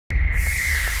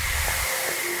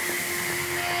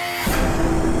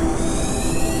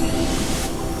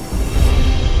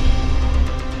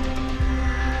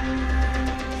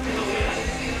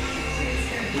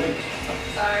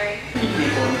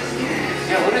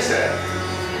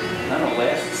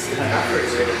Okay,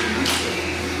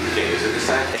 is it this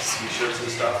time? T-shirts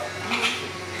and stuff?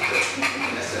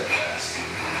 That's that fast.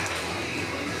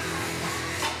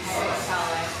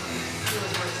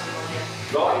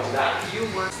 No, I was not. You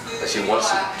were. Actually, once.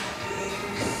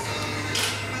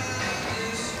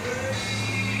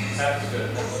 That's good.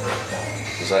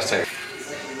 Was last time.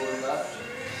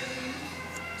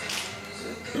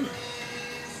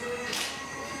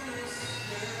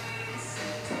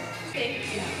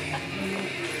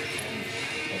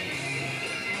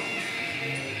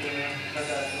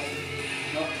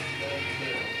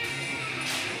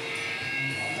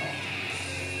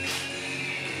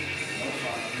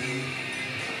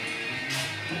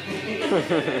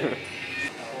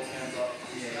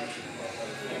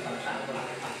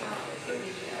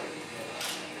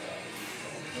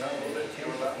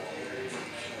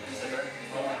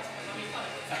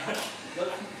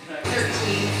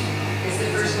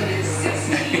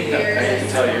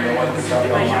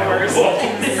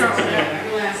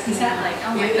 He's had like,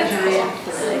 oh my goodness.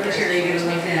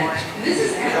 This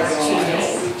is Alice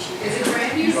cheese. Is it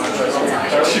brand new?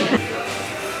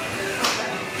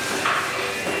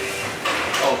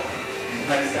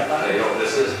 Oh, you know what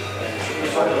this is?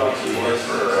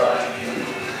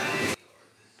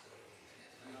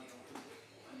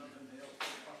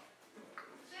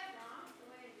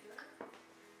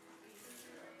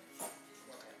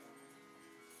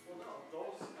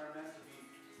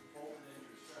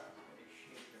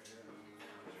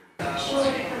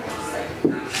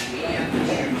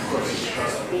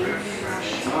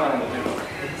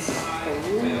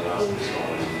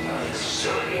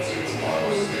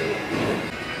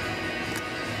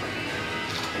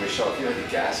 Michelle, if you had to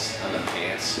guess on the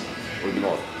pants, would you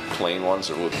go with plain ones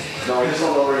or would? No, I just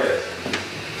don't know where it is.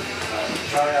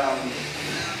 Try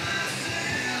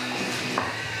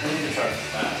let me try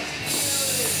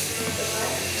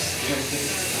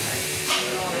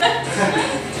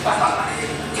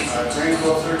bring it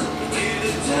closer.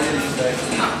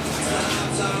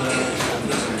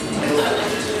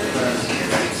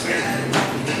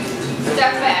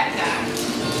 Step back now.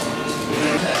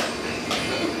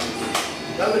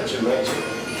 Now that you mention it,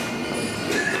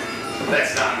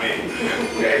 that's not me,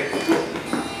 okay?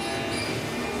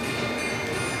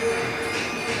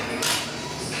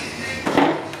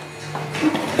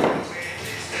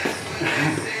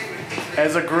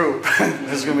 As a group,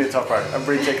 this is going to be a tough part.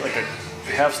 Everybody take like a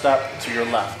half step to your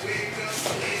left.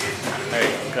 There you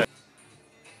go, good.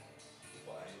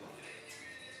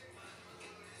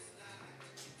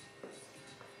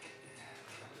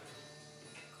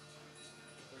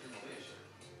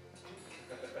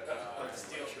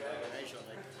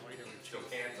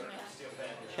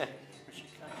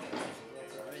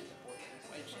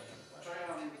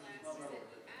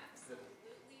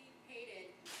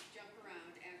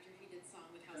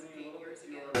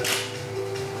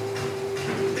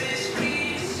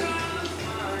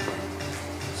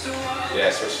 Yeah,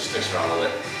 switch the sticks around a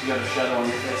little bit. You got a shadow on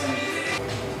your face?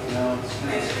 No, it's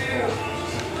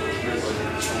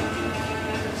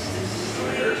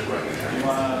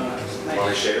you want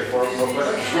to shade it for him real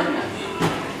quick?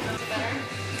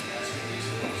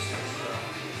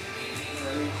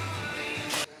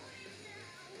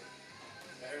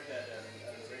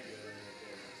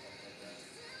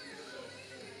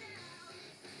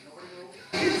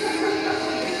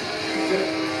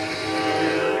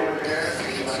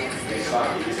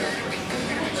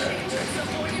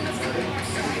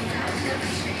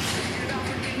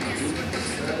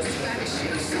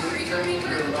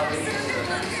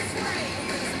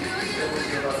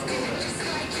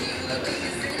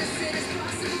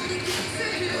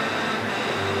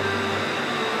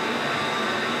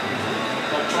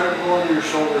 try rolling your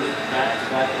shoulders back to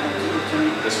back.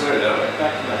 This way or that way?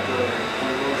 Back to back. Do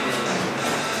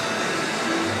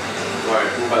I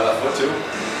move my left foot too?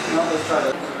 No, let's try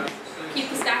that. Keep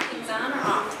the stockings on or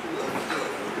off?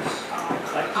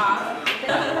 Off.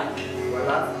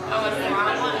 Oh, it's the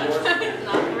wrong one.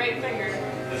 Not the right finger.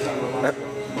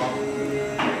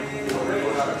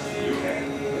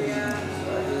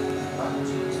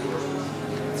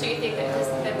 So you think that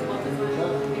just fits both of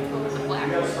them? You go with the black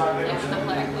one? Yeah, with the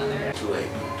black leather. Too late.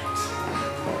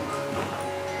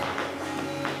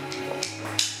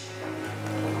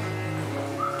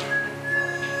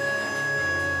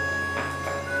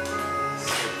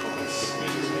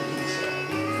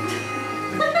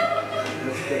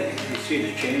 You see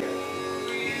the chain?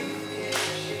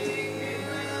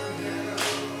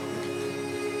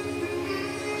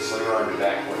 Sling around your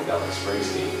back going down like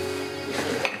Springsteen.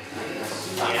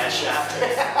 Yeah, shot.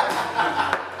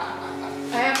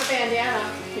 I have a bandana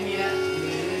if you need it.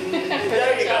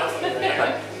 There you go.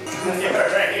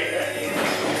 Yeah, right here.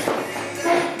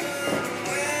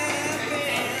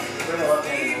 Bring the left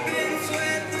hand over.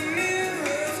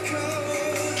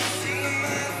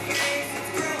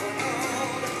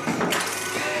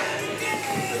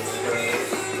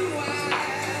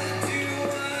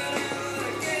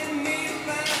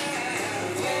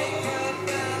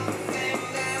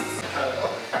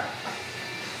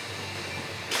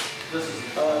 This is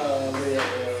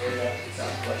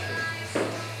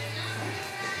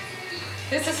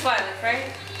This is Violet, right?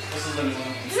 This is the new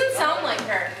one. Doesn't sound like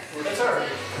her. It's her.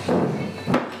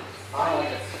 I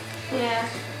like it. Yeah.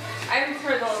 I haven't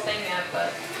heard the whole thing yet,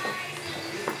 but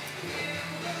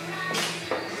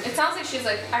it sounds like she's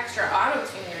like extra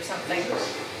auto-tuned or something.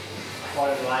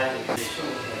 Quite lively.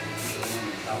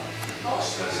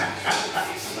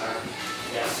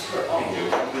 Yes.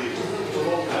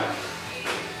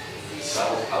 So,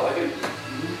 I like it.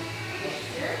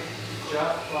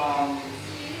 Jeff,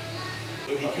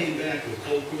 When he came back with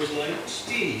Cold Coors Light,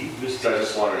 Steve was So I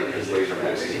just wondered because laser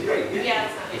mags. Yeah,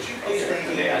 it's not.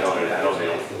 Yeah, I know they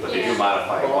don't, but they do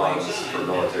modify lines for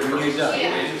military purposes,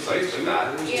 Yeah. laser sights, but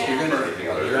not for Yeah. anything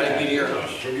other than that.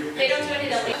 They don't do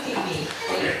any of the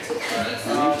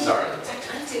Sorry.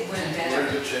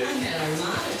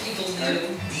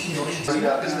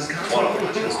 Business Conference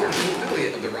Rochester,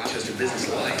 affiliate of the Rochester Business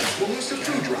Line, will host a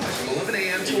food drive from 11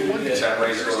 a.m. till 1 p.m. Chat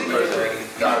race for Thursday, the May 3rd,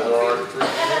 president.org.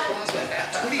 Plaza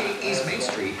at 28 East Main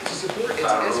Street to support its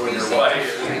Ruin your SBC. wife.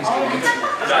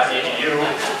 Not you.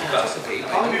 Participate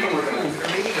by donating food or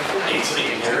making a phone call.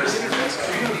 18 years.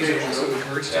 Communities are also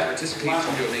encouraged to participate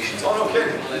through donations of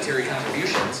food, monetary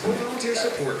contributions, or volunteer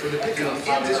support for the pickup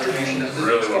and distribution of the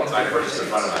Really well timed purchase in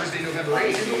front of us. Thursday, November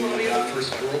 8th in the lobby of the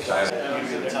First Floor Plaza.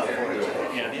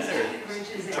 yeah, these are.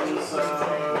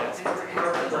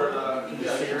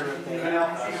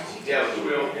 Yeah,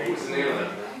 who's the name of it?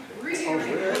 Where's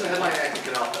the headline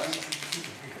acting out?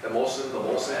 The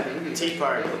Molson? Tea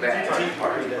Party. The back Tea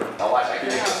Party. I'll watch, I can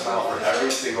make a smile for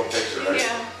every single picture. Right?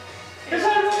 Yeah. Is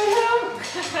that really him?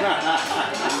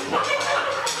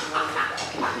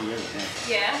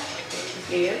 Yeah.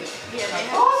 Yeah. Yeah, they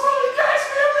have. Oh, you guys,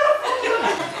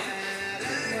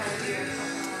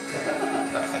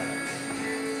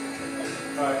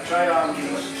 Alright, try left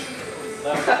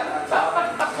on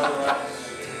top, otherwise.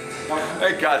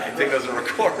 Thank God that thing doesn't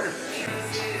record.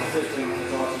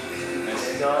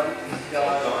 Done.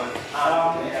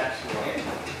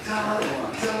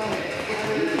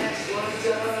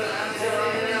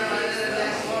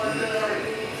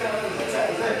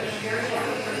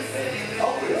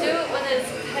 Do it with his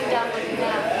head down like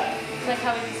that. Like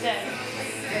how he said.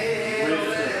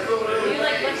 You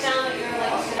like look down at your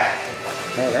like.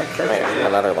 Hey, that's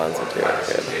another one's a good.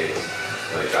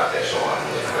 They got that show on.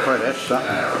 Boy, that's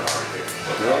something. Yeah,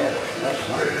 that's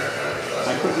something.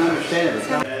 I couldn't understand it.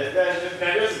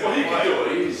 That is Well, you can do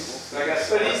it. I guess.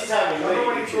 But he's telling me. Remember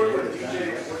when he toured with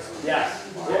DJ? Yes.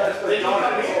 They know how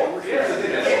to do it. Yeah, the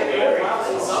thing that's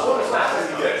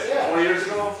what 20 years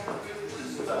ago?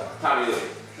 Tommy Lee.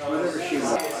 No, whenever she was.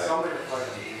 Somebody to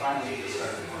finally get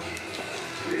started.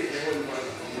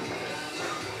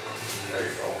 There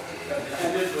you go.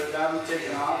 And this was them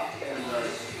taking off, and the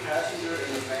passenger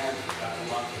in the van got to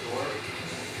lock the door.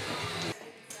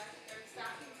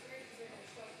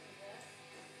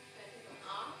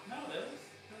 No, that was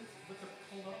with the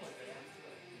pulled up like that.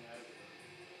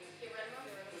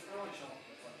 It's really showing.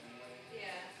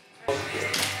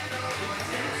 Yeah.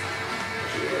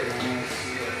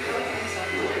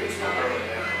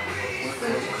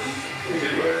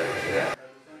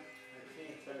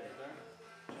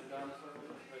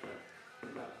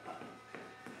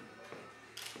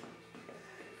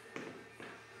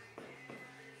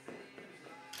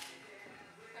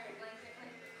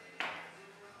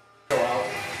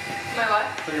 My what?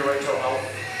 Put your right toe out.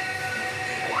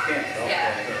 I can't.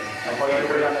 Yeah. I'm going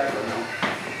to wait on that for now.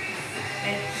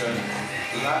 Good.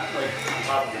 Not like on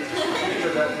top of it. Just make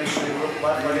sure that makes sure you look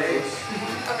left like this.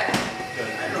 Okay.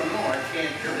 Good. I don't know. I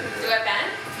can't hear it. Do I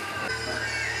bend?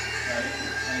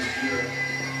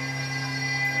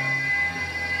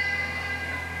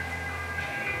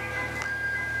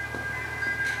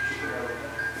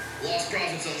 Lost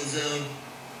profits on the zone.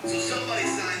 So somebody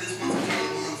signed this month's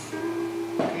month.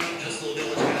 Come on, just a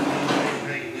little bit. What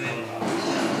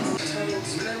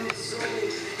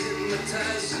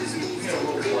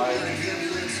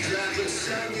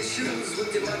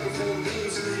you gotta do?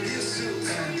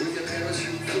 Right,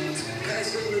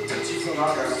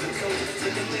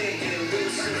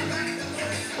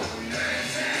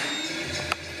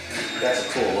 That's a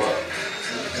cool look.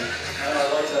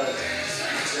 I like that.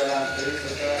 Set on face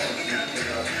like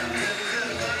that.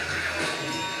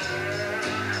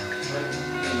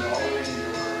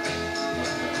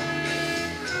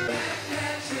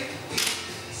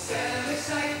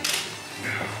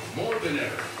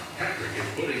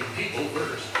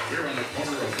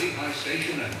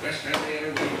 Station and West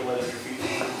Henrietta Road.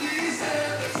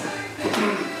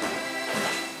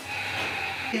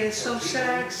 It's so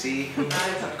sexy,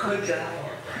 I could die.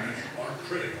 Are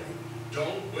critical.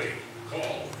 Don't wait.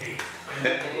 Call 8.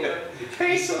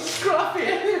 Hey, so scruffy,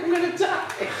 I think I'm gonna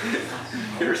die.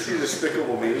 You ever see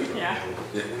Despicable Me? Yeah.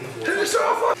 Turn this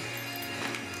off!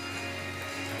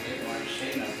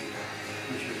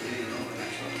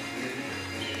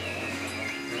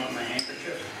 You want my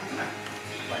handkerchief?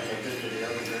 Like I did to the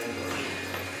other day.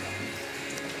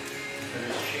 But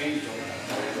it's changed a lot.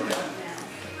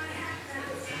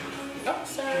 Oh,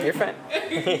 sorry. You're fine.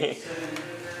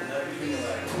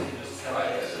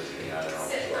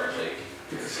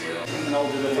 And I'll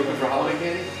do the Looking for holiday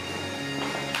candy?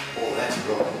 Oh, that's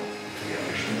good. Yeah,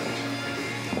 make sure that's.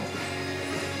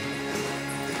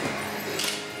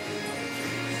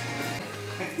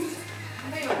 I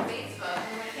know you're on Facebook.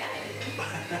 I'm like, yeah,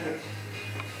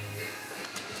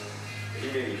 He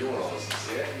made me doing all this.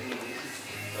 See it?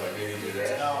 Oh, he made me do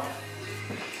that.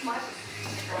 What?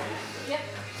 Yep.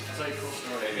 I'll tell you a cool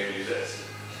story. He made me do this.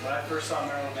 When I first saw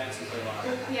Marilyn Manson play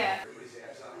live, Yeah. Everybody's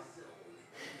abs on.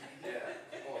 Yeah.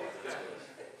 Oh, it's ridiculous.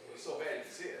 It was so bad you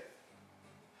could see it.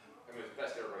 I mean, it was the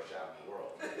best airbrush job in the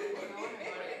world. I mean,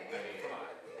 come on.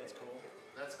 that's cool.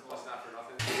 That's cool. It's not for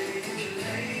nothing.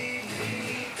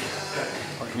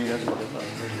 Or can you guys look at that?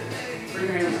 Bring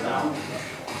your hands down.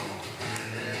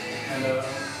 And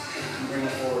bring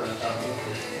it forward on top of you.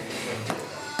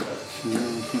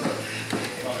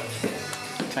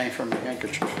 Time for my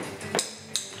handkerchief.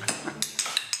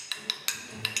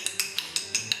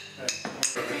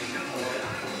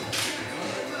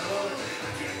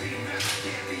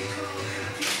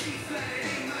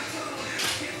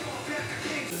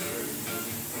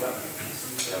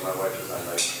 Yeah, my wife is on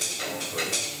night.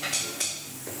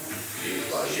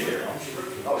 She did.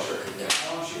 Oh, sure. Yeah.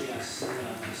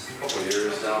 Couple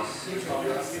years now.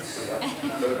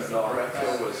 No, our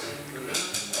backfield was.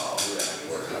 Oh, yeah, it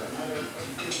worked out.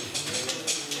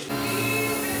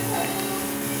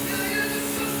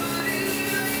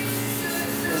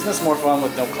 Isn't this more fun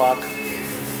with no clock?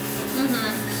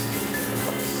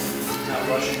 Not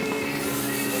rushing.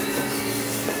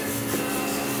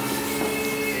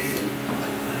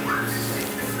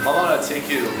 How long did it take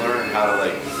you to learn how to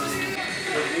like?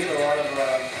 We need a lot of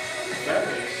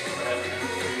batteries.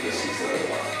 This is the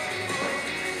one.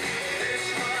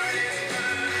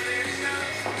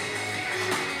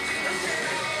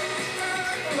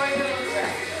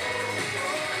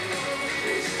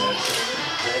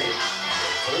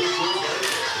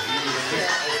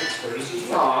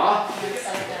 Aw,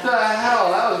 the hell,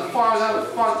 that was fun. That was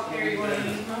fun.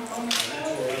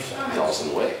 He's also in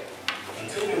the way.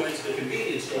 Until we went to the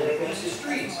convenience store across the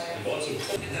street and bought some.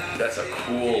 That's a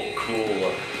cool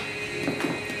look.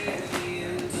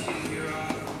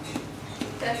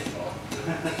 That's cool. I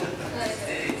like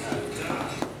it.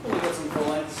 We got some full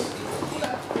lights.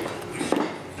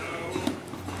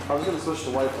 I was gonna switch to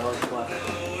white, but I like black.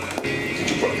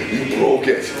 You broke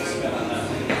it.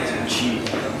 Cheap.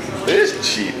 It is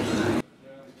cheap.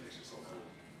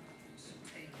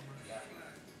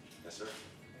 Yes, sir.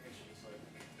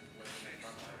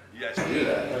 You guys can do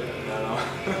that.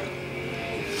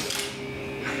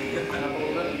 Turn up a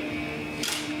little bit.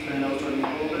 Turn out toward me a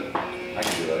little bit. I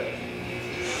can do that.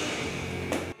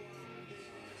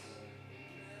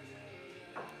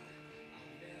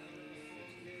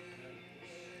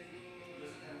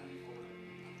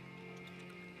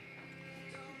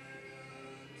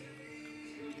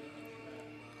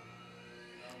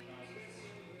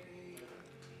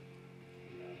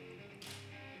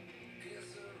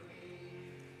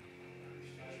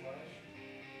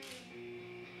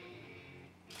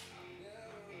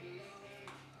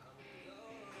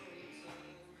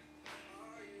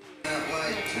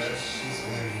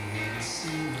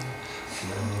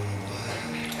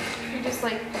 You just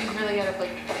like, you really gotta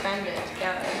like bend it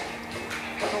together.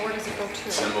 But where does it go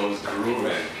to? Cymbals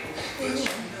grooving. You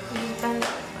bend it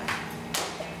this way.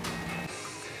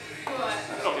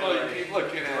 What? Keep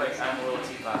looking at it. I'm a little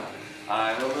teapot.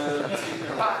 I'm a little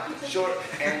teapot, short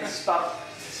and stout.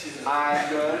 I'm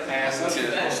good as a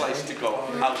slice to go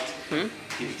out.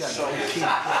 So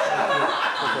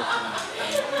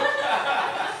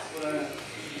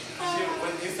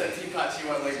When you said teapot, she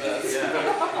went like this.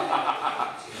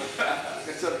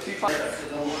 it's a teapot.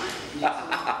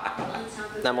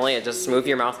 Now, Melia, just move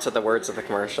your mouth to the words of the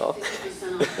commercial.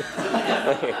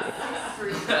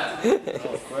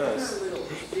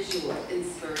 Visual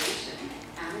inspiration.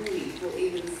 And we will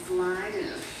even slide in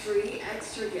a free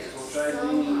extra gift. So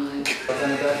high.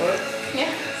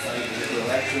 Yeah.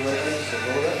 Relax your legs, so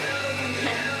roll it.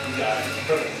 You got it.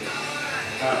 Perfect.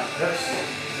 Hips,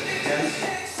 hands.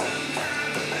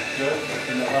 Good.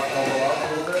 And the left elbow up a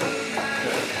little bit.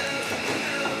 Good.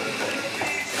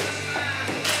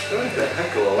 What the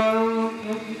heck, Lola?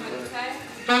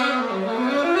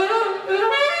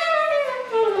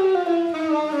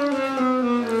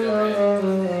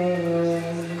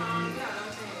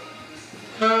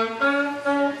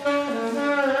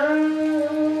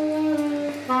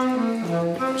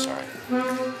 I'm sorry.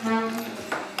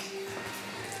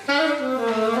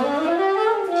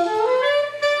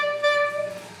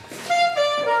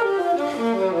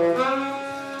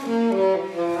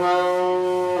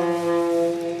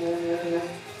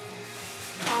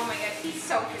 Oh my god, he's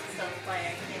so good still playing. I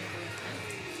can't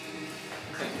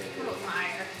believe it. Little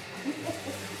liar.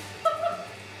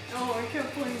 Oh, I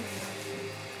can't believe it.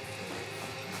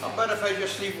 How about if I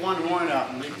just leave one horn out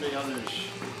and leave the others?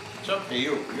 It's up to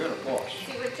you. You're the boss.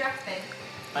 See what Jeff thinks.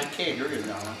 I can't hear you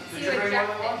now. See what Jeff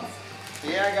thinks.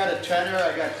 Yeah, I got a tenor,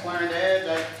 I got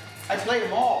clarinet, I played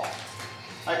them all.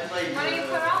 I played, Why don't you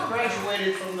put all of them?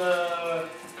 graduated from the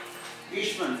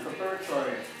Eastman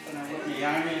Preparatory when I was in the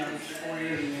Army. I was 4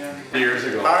 years in the Army. Years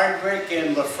ago. Hardwick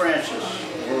and La Francis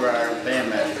were our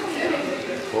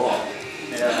bandmasters. Cool.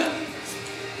 Yeah.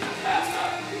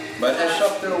 But it's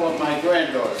up there with my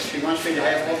granddaughter. She wants me to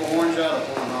have all the horns out, I'll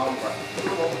put them all out.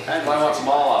 I want them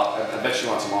all out. I bet she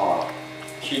wants them all out.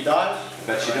 She does? I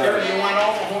bet she Yeah, does. you want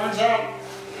all the horns out?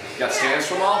 Got stands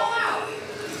from all?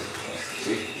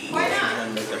 See? Why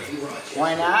not?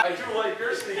 Why not? I do like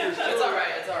your sneakers too. It's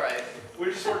alright, it's alright. We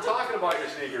just were talking about your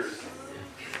sneakers.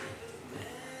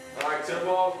 All right,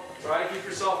 Timbo, try to keep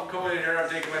yourself from coming in here. I'm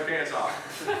taking my pants off.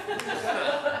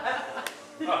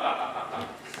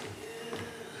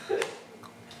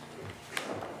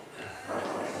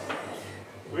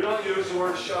 We don't use the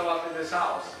word shut up in this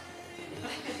house.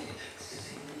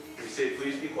 We say,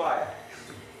 please be quiet.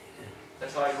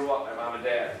 That's how I grew up, my mom and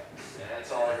dad. And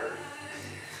that's all I heard.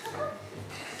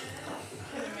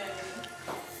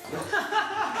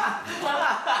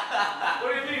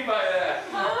 What do you mean by that?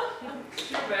 Can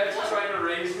you imagine trying to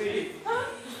raise me?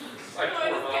 Like, I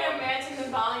poor just can't mom. imagine the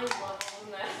volume level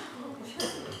in that.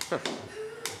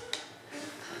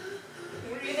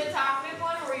 Were you the talkative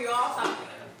one or were you all talkative?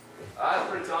 I was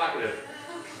pretty talkative.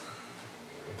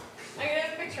 I can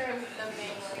have a picture of them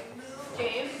being like,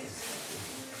 James.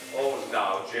 Oh, now,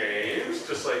 James,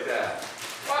 just like that.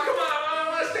 Oh, come on, I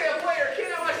want to stay a player, kid.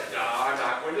 No, I'm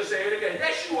not going to say it again.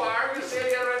 Yes, you are. I'm going to say it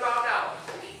again right about now.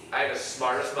 I have the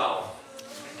smartest mouth.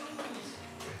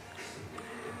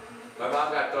 My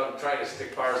mom got done trying to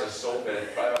stick bars of soap in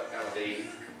it, probably about kind of 8.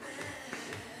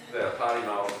 The potty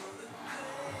mouth.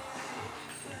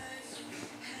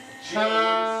 She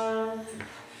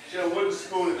had a wooden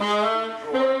spoon in the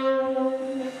drawer.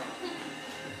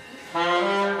 I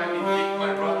mean,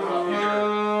 my brother up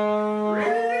here.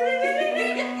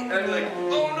 And I'd be like,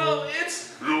 oh no, it's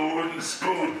the wooden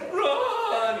spoon,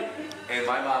 run! And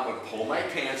my mom would pull my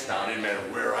pants down, no matter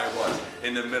where I was.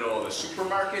 In the middle of the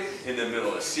supermarket, in the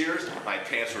middle of Sears, my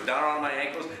pants were down on my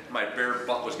ankles, my bare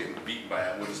butt was getting beaten by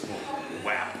that wooden spoon.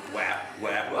 Whap, whap,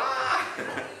 whap, ah!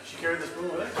 She carried the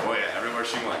spoon with her? Oh yeah, everywhere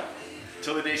she went.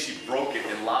 Till the day she broke it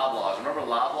in Loblaws. Remember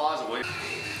Loblaws?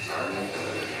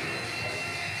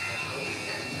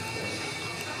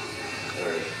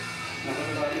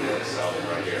 Yeah, something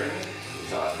right here.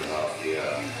 Talking about the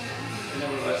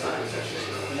last time we touched it.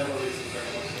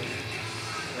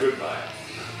 Goodbye.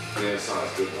 Yeah, the song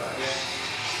is Goodbye.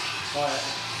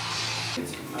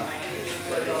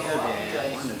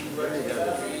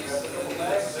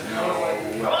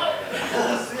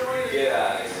 Get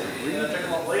out of here. We're gonna check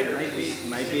them out later.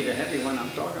 Might be the heavy one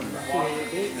I'm talking about.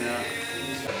 Yeah.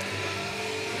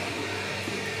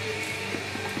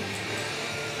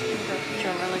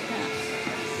 Picture really fast.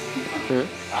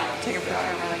 Take a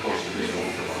picture really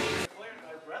fast.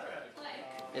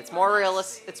 It's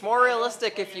more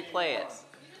realistic if you play it.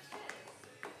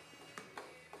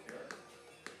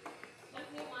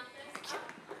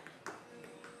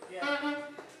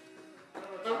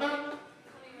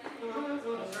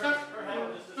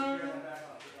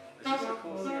 This is the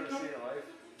coolest thing I've ever seen in life.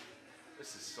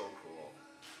 This is so cool.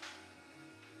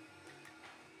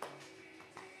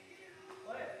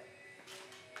 Play it.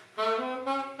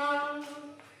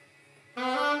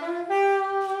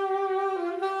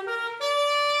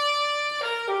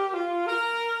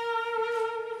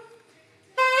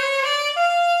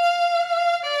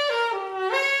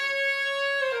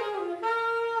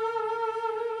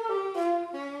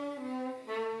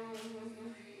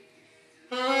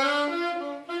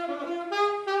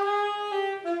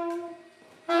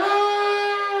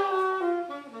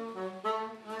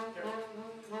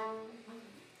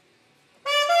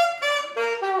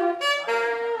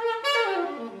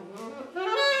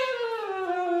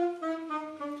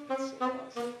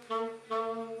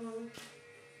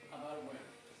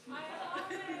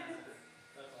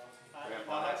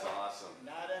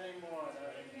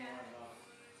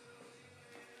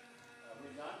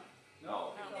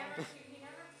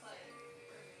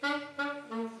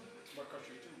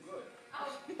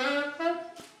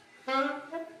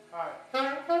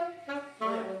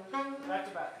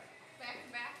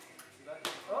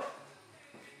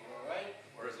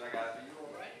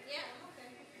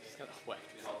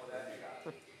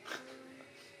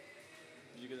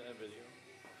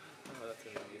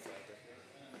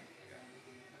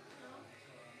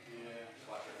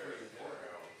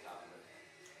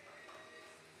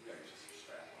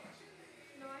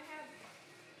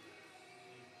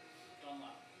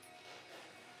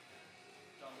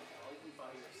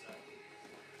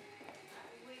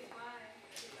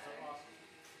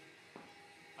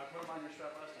 on your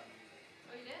strap last time.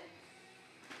 Oh, you did?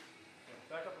 Okay,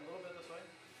 back up a little bit this way.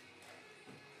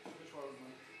 Switch forward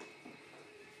one.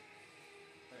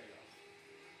 There you go.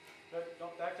 Good.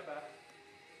 Don't back to back.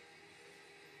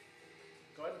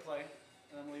 Go ahead and play,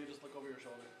 and then Melia, just look over your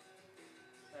shoulder.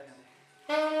 At him.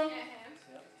 Yeah, him.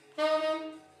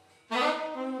 Yep.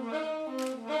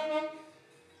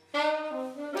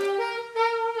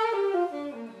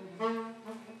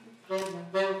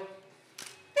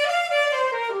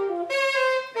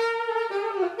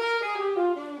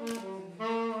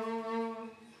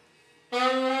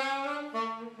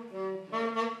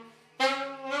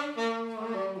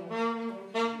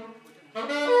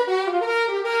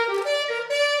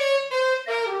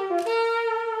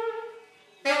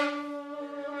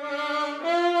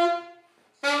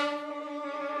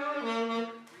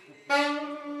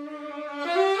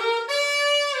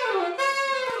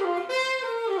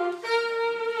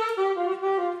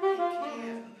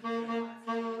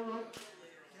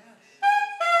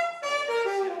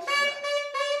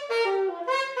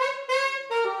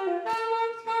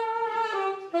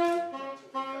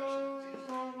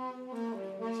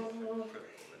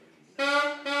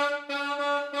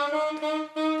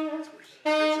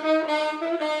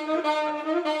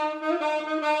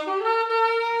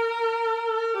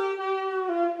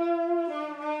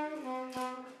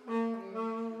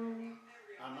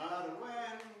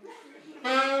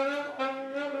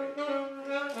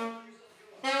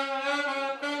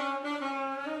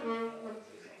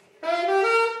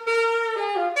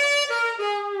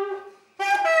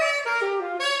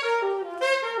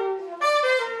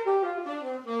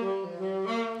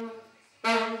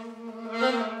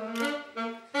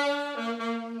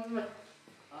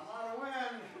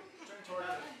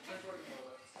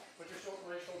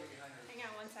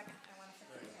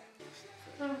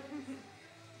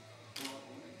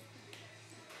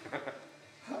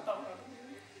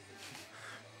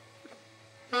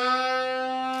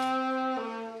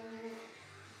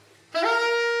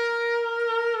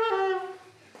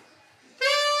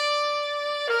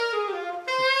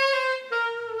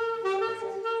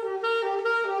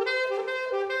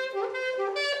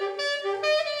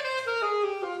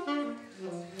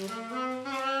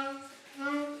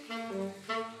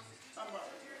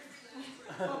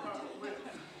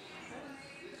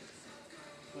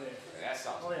 That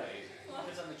sounds amazing.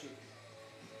 Kiss on the cheek.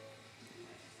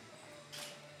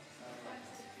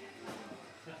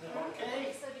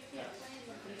 Okay.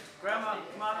 Grandma,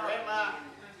 come on. Grandma.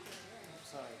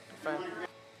 Sorry. And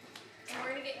we're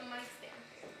gonna get your mic stand.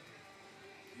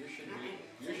 You should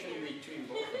be between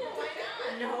both of them. Why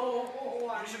not? No.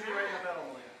 You should be right in the middle,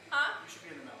 Melia. Huh? You should be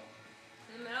in the middle.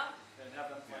 In the middle? And have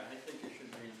them Yeah, I think you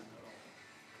should be in the middle.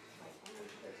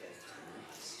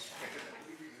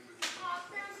 Oh,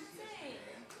 Grandma's saying.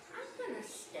 I'm gonna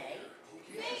stay.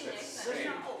 Saying next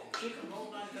time. She can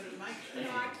hold on to the mic No, stand.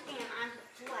 I can't. I'm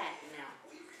flat now.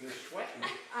 You're sweating.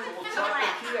 I'm Well,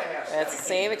 flat. Key to have That's the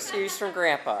same excuse from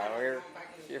Grandpa. We're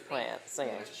your plant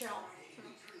singing. Michelle,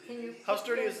 can you How put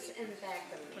sturdy those is- in the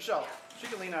back of me? Michelle, she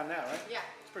can lean on that, right? Yeah.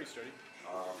 It's pretty sturdy.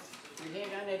 If you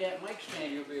hang onto that mic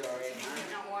stand, you'll be all right.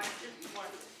 No, I just want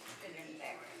it in the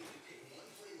back.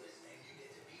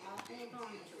 I'll hold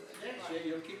on to it. That's it,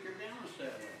 you'll keep your balance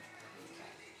that way.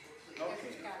 Okay.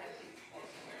 It's got it.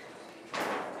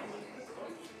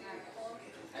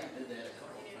 I did that a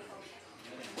couple of times.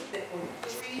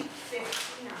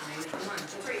 359 a month.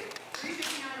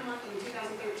 $359 a month in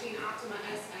 2013 Optima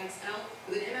SXL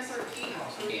with an MSRP of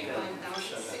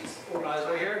 $35,640. Guys,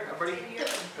 right here, everybody.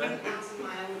 1,000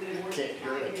 mile limited warranty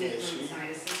You're a kid, and see?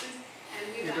 side assistance. And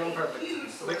we've You're got doing a perfect. huge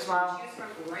Big selection smile. to choose from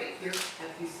right here at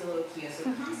Fusillo Kia. So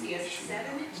come see us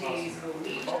 7 days a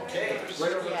week. Okay,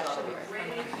 right over the top of it. Brand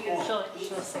new Kia.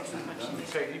 She'll say how much she needs.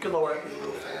 Okay, you can lower it.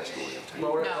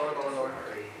 Lower it, No. lower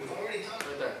it. We've already talked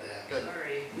Right about there. that. Good.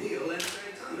 Sorry. Neil and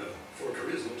Santana for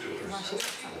Charisma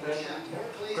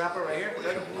Jewelers. Grandpa right here.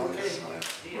 Good. Okay.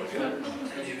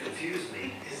 And you confused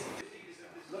me.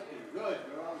 Looking good,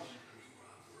 girls.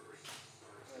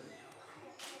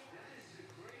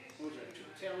 Those are two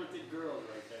talented girls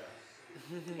right there.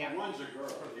 Yeah, one's a girl,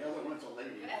 the other one's a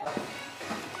lady.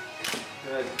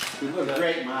 Good. You look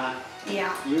great, Ma.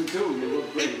 Yeah. You do, you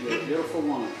look great. You're a beautiful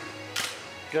woman.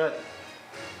 Good.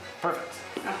 Perfect.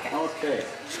 Okay. Okay,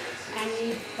 I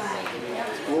need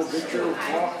 5. we'll get your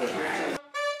walker.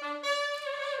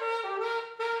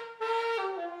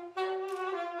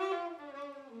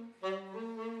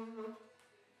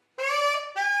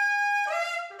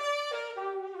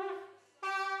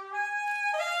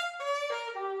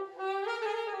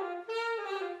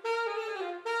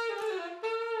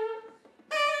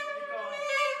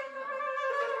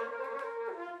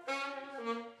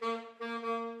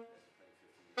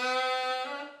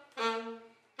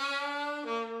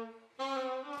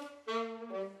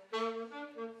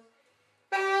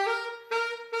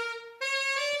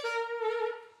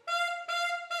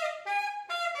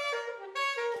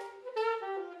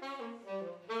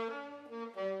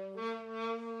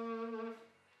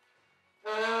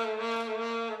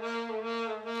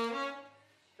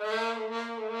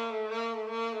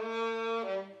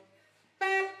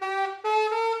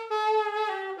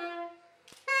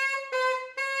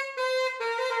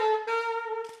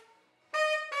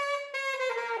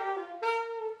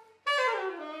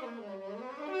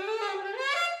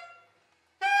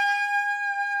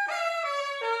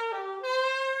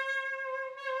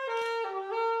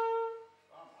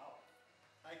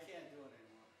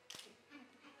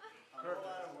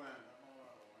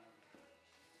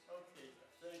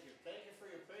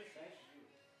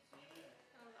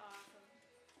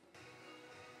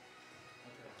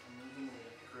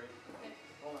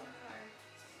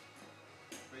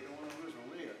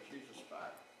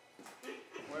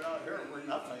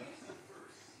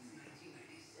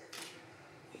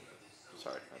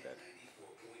 sorry, my bad.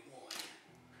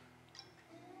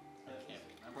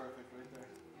 Perfect, right there.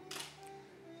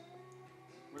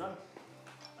 We're done.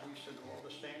 I used to know all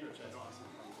the standards. That's awesome.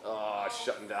 Oh, it's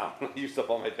shutting down. I used up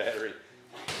all my battery.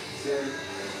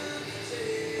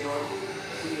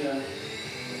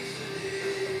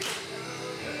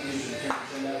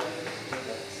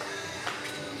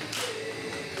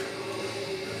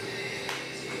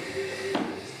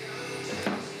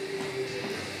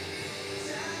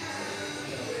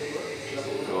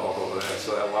 Oh, that's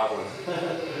so that wobbling.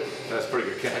 That's a pretty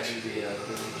good catch.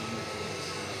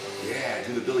 Yeah,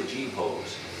 do the Billie Jean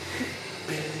pose.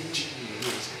 Billie Jean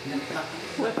pose.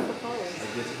 What's the pose?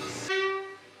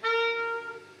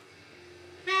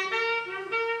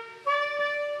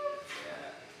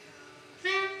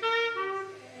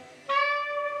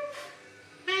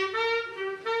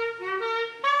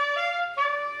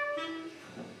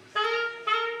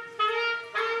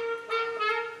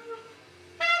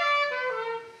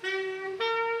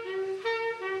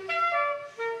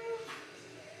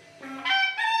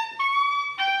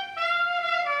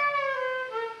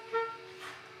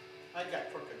 I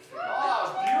got crooked feet.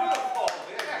 Oh, beautiful!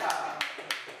 Yeah.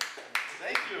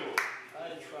 Thank you. I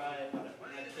tried, but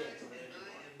I can't.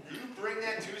 You bring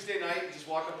that Tuesday night and just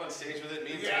walk up on stage with it.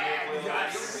 Me and Yeah, Tony will play yeah,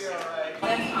 live. you'll be all right.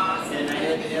 That's awesome. And I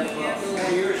had to have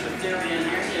 4 years of theory in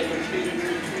there. They repeated me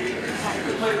 2 years.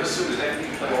 You play bassoon. Does that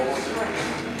mean you play all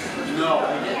No,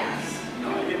 I didn't. Yes. No,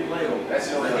 I didn't play over. That's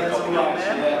the only I had double some bass.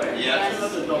 bass. Yeah. Yes.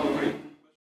 Another double